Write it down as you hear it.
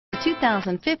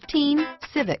2015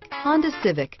 Civic, Honda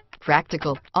Civic.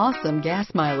 Practical, awesome gas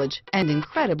mileage, and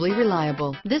incredibly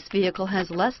reliable. This vehicle has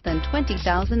less than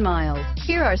 20,000 miles.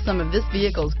 Here are some of this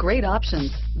vehicle's great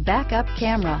options: backup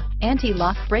camera,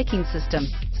 anti-lock braking system,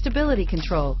 stability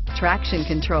control, traction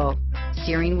control,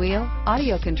 steering wheel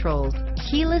audio controls,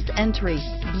 keyless entry,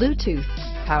 Bluetooth,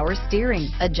 power steering,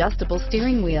 adjustable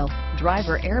steering wheel,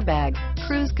 driver airbag,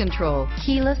 cruise control,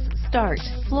 keyless start,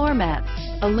 floor mats,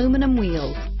 aluminum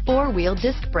wheels, four-wheel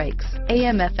disc brakes,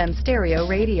 AM/FM stereo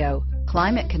radio,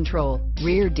 climate control,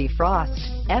 rear defrost,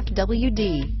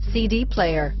 FWD, CD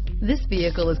player. This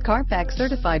vehicle is Carfax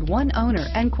certified one owner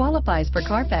and qualifies for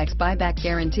Carfax buyback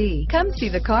guarantee. Come see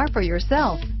the car for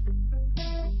yourself.